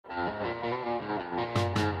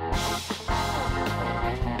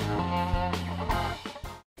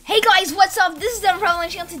Hey guys, what's up? This is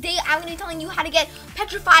Evanlandchannel. Today I'm going to be telling you how to get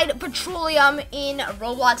Petrified Petroleum in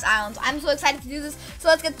Roblox Islands. I'm so excited to do this, so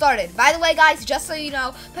let's get started. By the way guys, just so you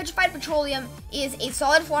know, Petrified Petroleum is a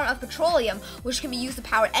solid form of petroleum which can be used to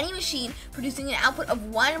power any machine, producing an output of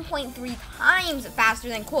 1.3 times faster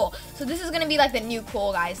than coal. So this is going to be like the new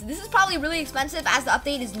coal, guys. This is probably really expensive as the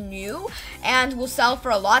update is new and will sell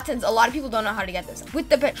for a lot since a lot of people don't know how to get this. With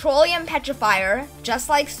the Petroleum Petrifier, just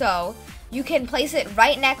like so, you can place it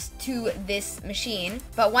right next to this machine,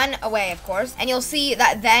 but one away, of course, and you'll see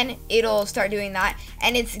that then it'll start doing that,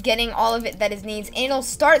 and it's getting all of it that it needs, and it'll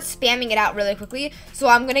start spamming it out really quickly. So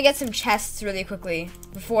I'm gonna get some chests really quickly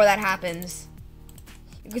before that happens.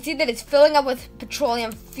 You can see that it's filling up with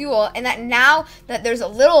petroleum fuel, and that now that there's a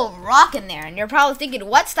little rock in there, and you're probably thinking,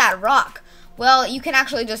 what's that rock? Well, you can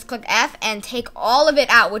actually just click F and take all of it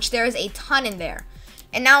out, which there is a ton in there.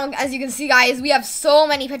 And now, as you can see, guys, we have so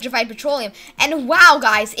many petrified petroleum. And wow,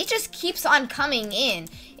 guys, it just keeps on coming in.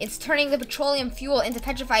 It's turning the petroleum fuel into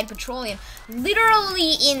petrified petroleum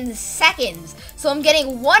literally in seconds. So I'm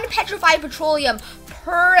getting 1 petrified petroleum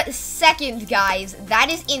per second, guys. That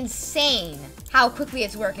is insane how quickly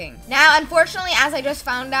it's working. Now, unfortunately, as I just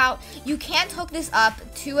found out, you can't hook this up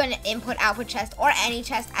to an input-output chest or any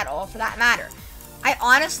chest at all for that matter. I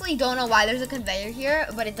honestly don't know why there's a conveyor here,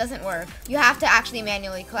 but it doesn't work. You have to actually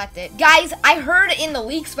manually collect it. Guys, I heard in the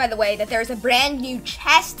leaks, by the way, that there's a brand new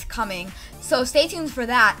chest coming. So stay tuned for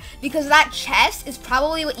that, because that chest is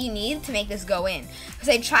probably what you need to make this go in. Because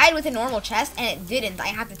I tried with a normal chest and it didn't. I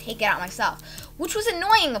had to take it out myself, which was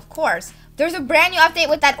annoying, of course. There's a brand new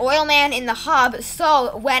update with that oil man in the hub,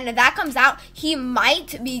 so when that comes out, he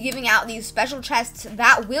might be giving out these special chests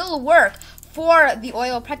that will work for the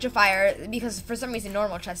Oil Petrifier, because for some reason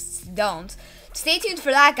normal chests don't. Stay tuned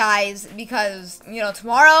for that, guys, because, you know,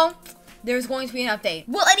 tomorrow there's going to be an update.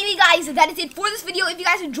 Well, anyway, guys, that is it for this video. If you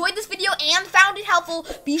guys enjoyed this video and found it helpful,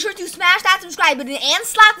 be sure to smash that subscribe button and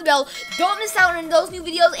slap the bell. Don't miss out on those new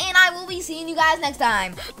videos, and I will be seeing you guys next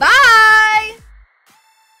time. Bye!